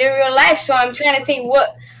happened in real life. So I'm trying to think,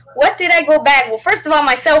 what did I go back? Well, first of all,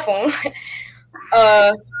 my cell phone.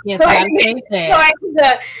 Yes, so I could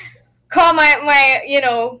call my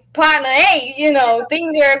partner. Hey,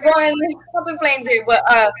 things are going up in flames here. But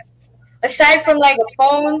aside from like a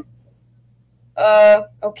phone,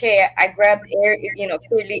 okay, I grabbed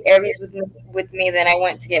clearly Aries with me. Then I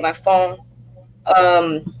went to get my phone.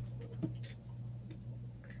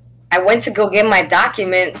 I went to go get my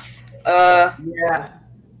documents.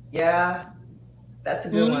 Yeah, that's a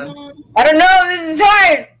good one. I don't know. This is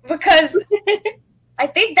hard because I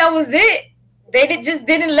think that was it. They just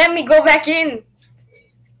didn't let me go back in.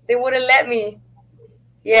 They wouldn't let me.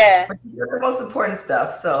 Yeah. But you got the most important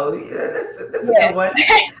stuff, so that's a good one.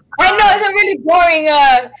 I know it's a really boring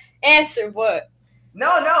answer, but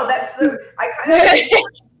no, that's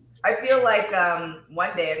I feel like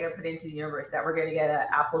one day I'm gonna put into the universe that we're gonna get an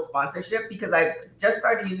Apple sponsorship, because I just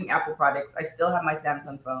started using Apple products. I still have my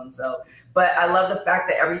Samsung phone, but I love the fact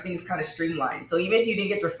that everything's kind of streamlined. So even if you didn't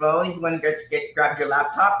get your phone, if you want to grab your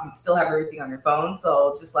laptop, you still have everything on your phone. So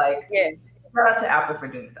it's just like, shout out to Apple for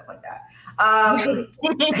doing stuff like that. And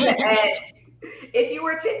if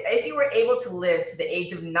you were able to live to the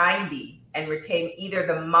age of 90 and retain either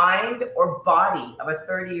the mind or body of a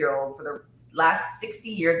 30-year-old for the last 60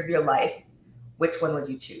 years of your life, which one would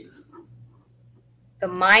you choose? The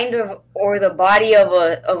mind or the body of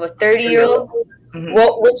a 30-year-old?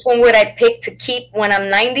 Mm-hmm. Which one would I pick to keep when I'm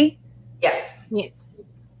 90? Yes. Yes.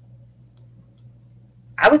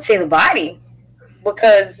 I would say the body,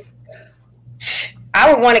 because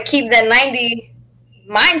I would want to keep that 90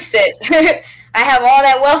 mindset. I have all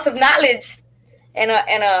that wealth of knowledge and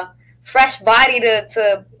a fresh body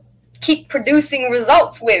to keep producing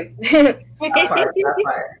results with. That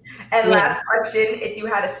part. And last question, if you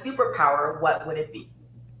had a superpower, what would it be?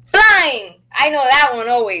 Flying. I know that one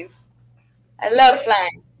always. I love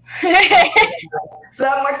flying. So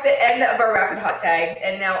that marks the end of our rapid hot tags.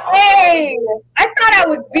 And now also, hey, I thought I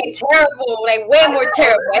would be terrible, like way more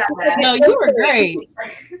terrible. No, you were great.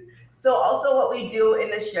 So also what we do in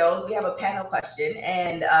the shows, we have a panel question,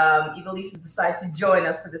 and Ivelisse decided to join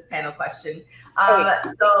us for this panel question.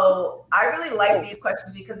 So I really like these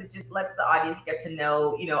questions because it just lets the audience get to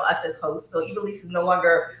know, us as hosts. So Ivelisse is no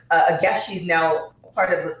longer a guest; she's now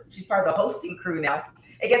part of the hosting crew now.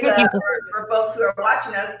 It gets for folks who are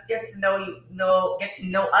watching us, gets to get to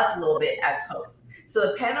know us a little bit as hosts. So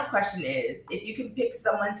the panel question is: if you can pick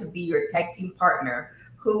someone to be your tag team partner,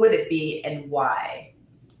 who would it be and why?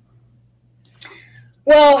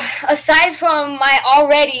 Well, aside from my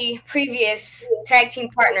already previous tag team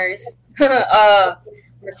partners,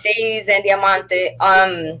 Mercedes and Diamante,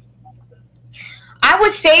 I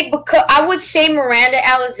would say Miranda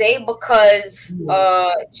Alizé because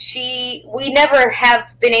we never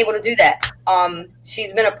have been able to do that.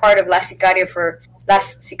 She's been a part of Las Sicarias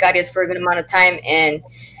for a good amount of time, and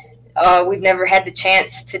we've never had the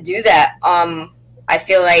chance to do that. I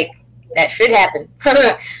feel like that should happen.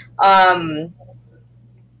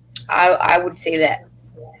 I would say that.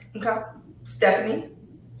 Okay. Stephanie?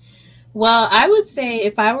 Well, I would say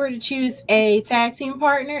if I were to choose a tag team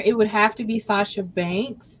partner, it would have to be Sasha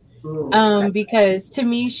Banks. Because to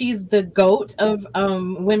me, she's the GOAT of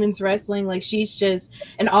women's wrestling. Like, she's just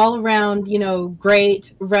an all-around,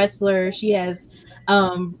 great wrestler. She has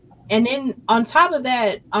and then on top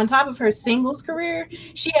of her singles career,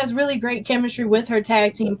 she has really great chemistry with her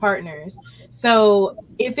tag team partners. So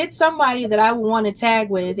if it's somebody that I would want to tag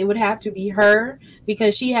with, it would have to be her,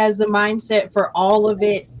 because she has the mindset for all of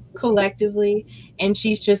it collectively, and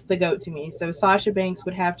she's just the GOAT to me. So Sasha Banks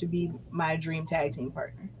would have to be my dream tag team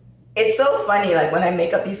partner. It's so funny, like when I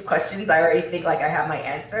make up these questions, I already think like I have my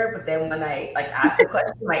answer, but then when I ask the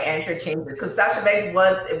question, my answer changes, because Sasha Banks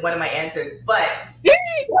was one of my answers, but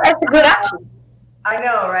that's a good option. I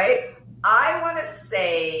know, right? I want to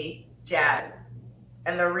say Jazz.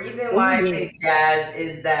 And the reason why I say Jazz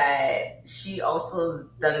is that she also has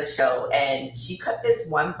done the show, and she cut this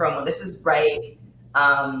one promo. This is right.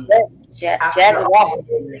 Jazz is awesome.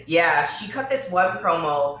 Yeah, she cut this one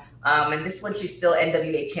promo, and this one she's still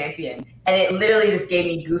NWA champion, and it literally just gave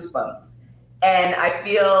me goosebumps. And I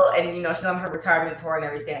feel, and she's on her retirement tour and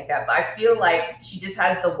everything like that, but I feel like she just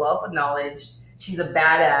has the wealth of knowledge. She's a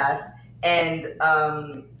badass, and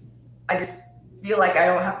I just feel like I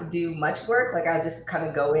don't have to do much work. Like, I just kind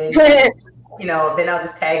of go in, then I'll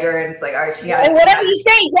just tag her, and it's like, all right, she has whatever you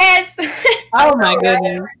say, Jazz. Oh my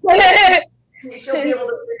goodness. She'll be able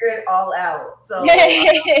to figure it all out. So yeah,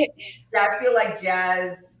 I feel like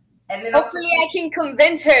Jazz, and then hopefully I can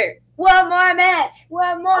convince her. One more match.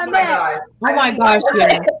 Oh my gosh,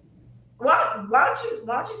 yeah. Why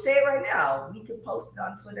don't you say it right now? We could post it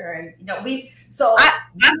on Twitter, and I've been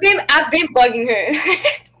bugging her.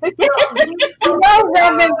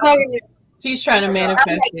 I've been bugging her. She's trying to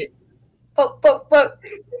manifest it. Poke. Dora,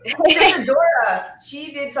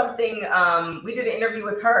 she did something. We did an interview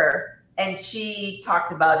with her, and she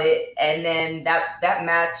talked about it, and then that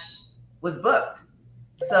match was booked.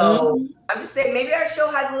 So I'm just saying, maybe our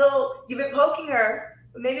show has a little. You've been poking her,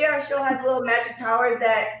 but maybe our show has little magic powers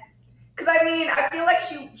that. Because I feel like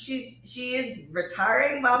she is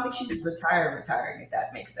retiring, but I don't think she's retiring. If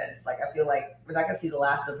that makes sense. Like, I feel like we're not gonna see the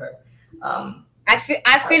last of her. I feel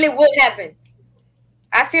it will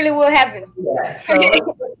happen. Yeah. So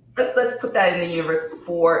let's put that in the universe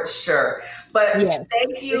for sure. But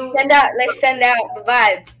thank you. Let's send out the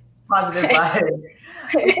vibes. Positive vibes.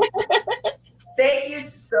 Thank you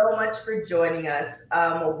so much for joining us.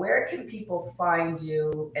 Where can people find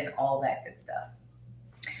you and all that good stuff?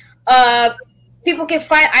 People can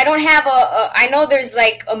find. I don't have I know there's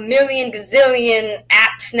like a million gazillion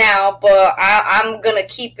apps now, but I'm gonna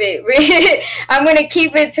keep it. I'm gonna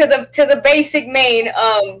keep it to the basic main.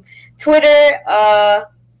 Twitter.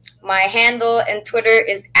 My handle and Twitter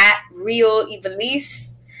is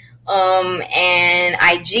 @RealIvelisse. And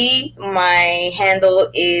IG, my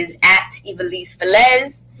handle is at Ivelisse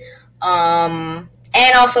Velez. And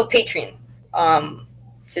also Patreon.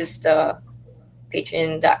 Just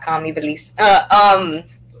patreon.com Ivelisse.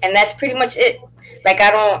 And that's pretty much it. Like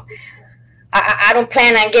I don't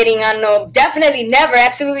plan on getting on definitely never,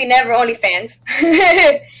 absolutely never OnlyFans.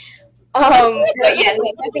 But yeah,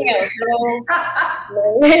 nothing else.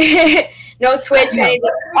 No Twitch.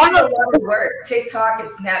 Also, work TikTok and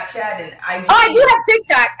Snapchat and IG. Oh, I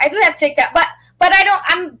do have TikTok, but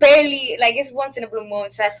I'm barely, like, it's once in a blue moon,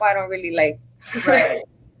 so that's why I don't really like. Right.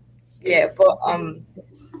 Yeah, but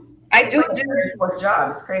I do do this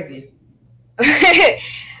job. It's crazy.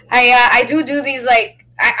 I do these, like,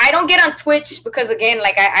 I don't get on Twitch because, again,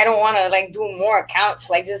 like, I don't want to, like, do more accounts,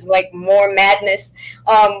 like, just, like, more madness.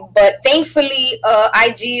 But thankfully,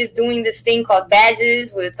 IG is doing this thing called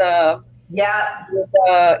Badges with the IG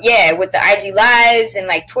lives, and,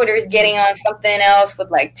 like, Twitter's getting on something else with,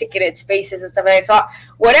 like, ticketed spaces and stuff like that. So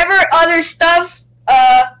whatever other stuff,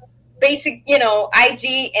 basic,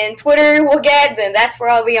 IG and Twitter will get, then that's where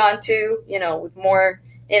I'll be on too, with more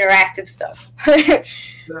interactive stuff.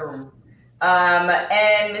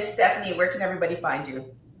 And Miss Stephanie, where can everybody find you?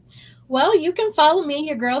 Well, you can follow me,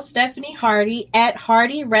 your girl Stephanie Hardy, at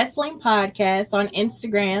Hardy Wrestling Podcast on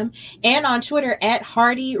Instagram and on Twitter at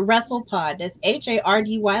Hardy WrestlePod. That's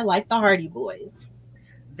HARDY, like the Hardy Boys.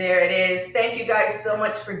 There it is. Thank you guys so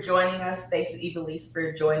much for joining us. Thank you, Ivelisse,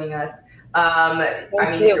 for joining us.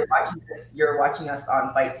 You're watching us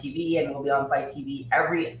on Fight TV, and we'll be on Fight TV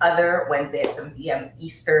every other Wednesday at 7 p.m.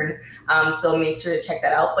 Eastern. So make sure to check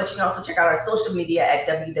that out. But you can also check out our social media at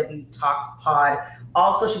WWTalkPod.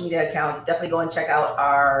 All social media accounts. Definitely go and check out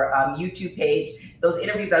our YouTube page. Those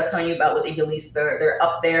interviews I was telling you about with Ivelisse, they're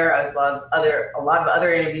up there, as well as a lot of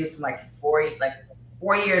other interviews from 4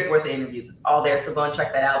 years worth of interviews. It's all there, so go and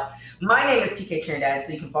check that out. My name is TK Trinidad,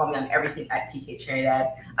 so you can follow me on everything at TK Trinidad.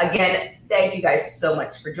 Again, thank you guys so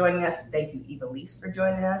much for joining us. Thank you, Ivelisse, for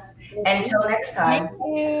joining us. And until next time.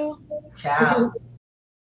 Thank you. Ciao.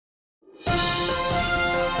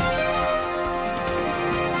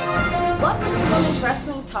 Welcome to Women's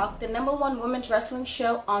Wrestling Talk, the #1 women's wrestling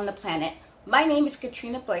show on the planet. My name is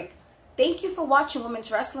Katrina Blake. Thank you for watching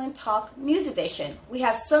Women's Wrestling Talk News Edition. We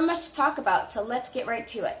have so much to talk about, so let's get right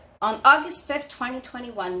to it. On August 5th,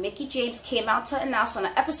 2021, Mickie James came out to announce on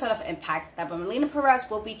an episode of Impact that Melina Perez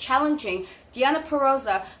will be challenging Deonna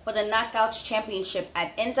Purrazzo for the Knockouts Championship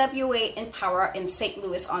at NWA Empower in St.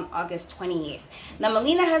 Louis on August 28th. Now,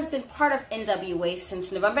 Melina has been part of NWA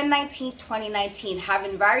since November 19, 2019,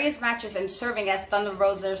 having various matches and serving as Thunder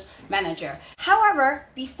Rosa's manager. However,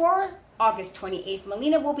 before August 28th,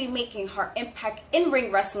 Melina will be making her Impact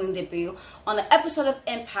in-ring wrestling debut on an episode of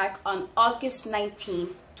Impact on August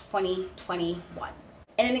 19, 2021.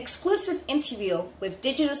 In an exclusive interview with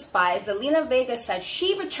Digital Spy, Zelina Vega said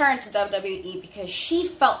she returned to WWE because she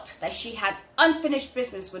felt that she had unfinished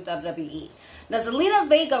business with WWE. Now, Zelina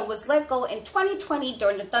Vega was let go in 2020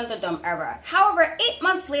 during the Thunderdome era. However, 8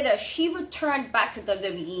 months later, she returned back to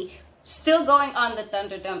WWE, still going on the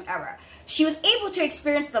Thunderdome era. She was able to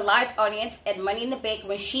experience the live audience at Money in the Bank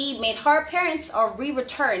when she made her appearance or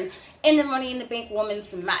re-return in the Money in the Bank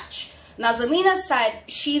women's match. Now, Zelina said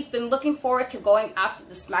she's been looking forward to going after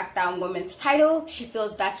the SmackDown Women's title. She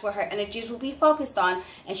feels that's where her energies will be focused on.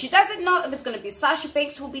 And she doesn't know if it's going to be Sasha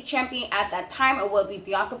Banks who will be champion at that time or will it be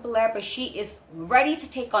Bianca Belair, but she is ready to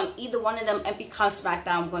take on either one of them and become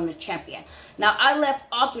SmackDown Women's champion. Now, I left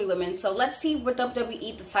all three women, so let's see what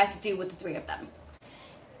WWE decides to do with the three of them.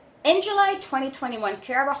 In July 2021,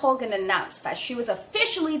 Kiera Hogan announced that she was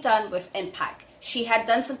officially done with Impact. She had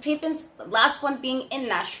done some tapings, the last one being in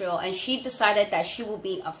Nashville, and she decided that she will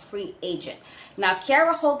be a free agent. Now,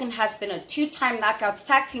 Kiera Hogan has been a 2-time Knockouts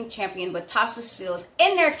Tag Team Champion with Tasha Steelz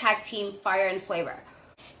in their tag team, Fire and Flavor.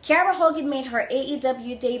 Kiera Hogan made her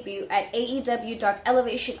AEW debut at AEW Dark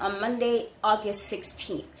Elevation on Monday, August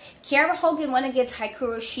 16th. Kiera Hogan went against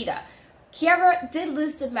Hikaru Shida. Kiera did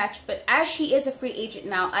lose the match, but as she is a free agent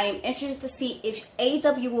now, I am interested to see if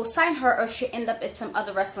AEW will sign her or she'll end up at some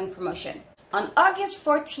other wrestling promotion. On August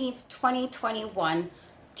 14th, 2021,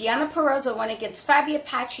 Deonna Purrazzo went against Fabi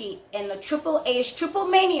Apache in the Triple H Triple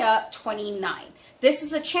Mania 29. This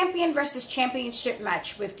was a champion versus championship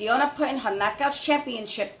match, with Deonna putting her Knockouts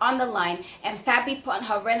Championship on the line and Fabi putting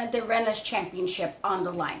her Reina de Reinas Championship on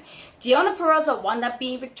the line. Deonna Purrazzo wound up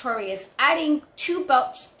being victorious, adding 2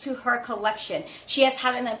 belts to her collection. She has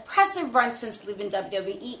had an impressive run since leaving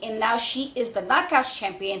WWE, and now she is the Knockouts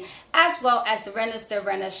champion, as well as the Reinas de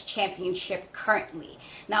Reinas championship currently.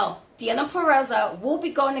 Now, Deonna Purrazzo will be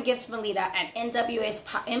going against Melina at NWA's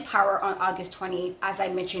Empower on August 28th, as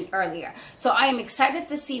I mentioned earlier. So I am excited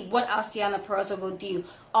to see what else Deonna Purrazzo will do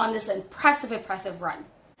on this impressive run.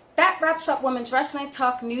 That wraps up Women's Wrestling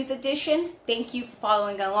Talk News Edition. Thank you for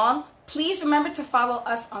following along. Please remember to follow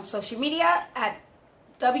us on social media at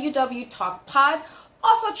WWTalkPod.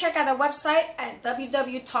 Also check out our website at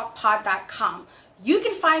www.talkpod.com. You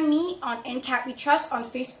can find me on NCAT We Trust on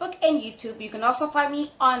Facebook and YouTube. You can also find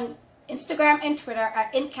me on Instagram and Twitter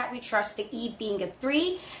at NCAT We Trust, the E being a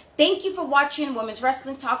 3. Thank you for watching Women's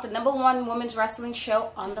Wrestling Talk, the #1 women's wrestling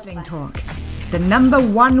show on the planet. Talk, the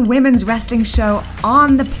 #1 women's wrestling show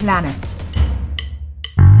on the planet.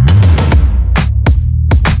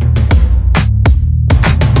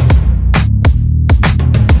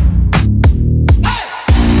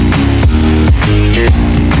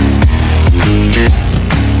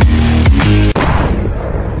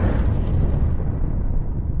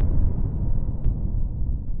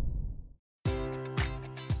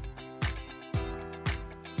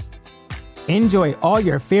 Enjoy all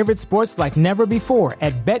your favorite sports like never before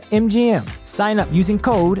at BetMGM. Sign up using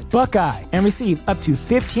code Buckeye and receive up to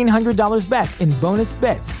 $1,500 back in bonus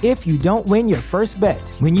bets if you don't win your first bet.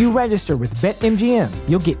 When you register with BetMGM,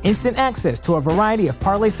 you'll get instant access to a variety of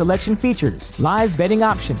parlay selection features, live betting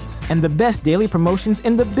options, and the best daily promotions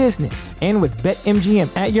in the business. And with BetMGM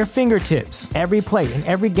at your fingertips, every play and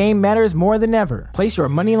every game matters more than ever. Place your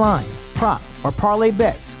money line, prop, or parlay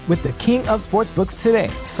bets with the king of sportsbooks today.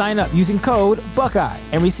 Sign up using code Buckeye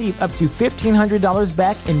and receive up to $1,500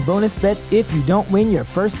 back in bonus bets if you don't win your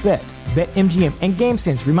first bet. BetMGM and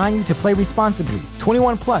GameSense remind you to play responsibly.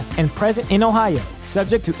 21 plus and present in Ohio,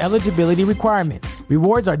 subject to eligibility requirements.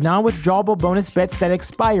 Rewards are non-withdrawable bonus bets that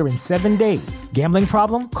expire in 7 days. Gambling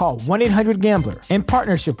problem? Call 1-800-GAMBLER in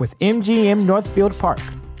partnership with MGM Northfield Park.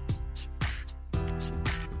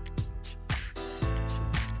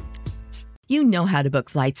 You know how to book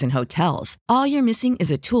flights and hotels. All you're missing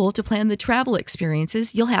is a tool to plan the travel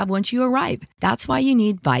experiences you'll have once you arrive. That's why you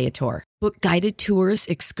need Viator. Book guided tours,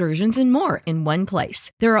 excursions, and more in one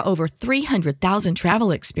place. There are over 300,000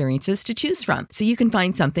 travel experiences to choose from, so you can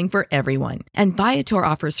find something for everyone. And Viator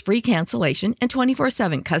offers free cancellation and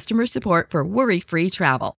 24/7 customer support for worry-free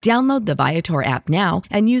travel. Download the Viator app now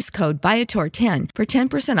and use code Viator10 for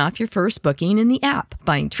 10% off your first booking in the app.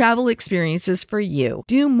 Find travel experiences for you.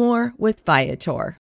 Do more with Viator.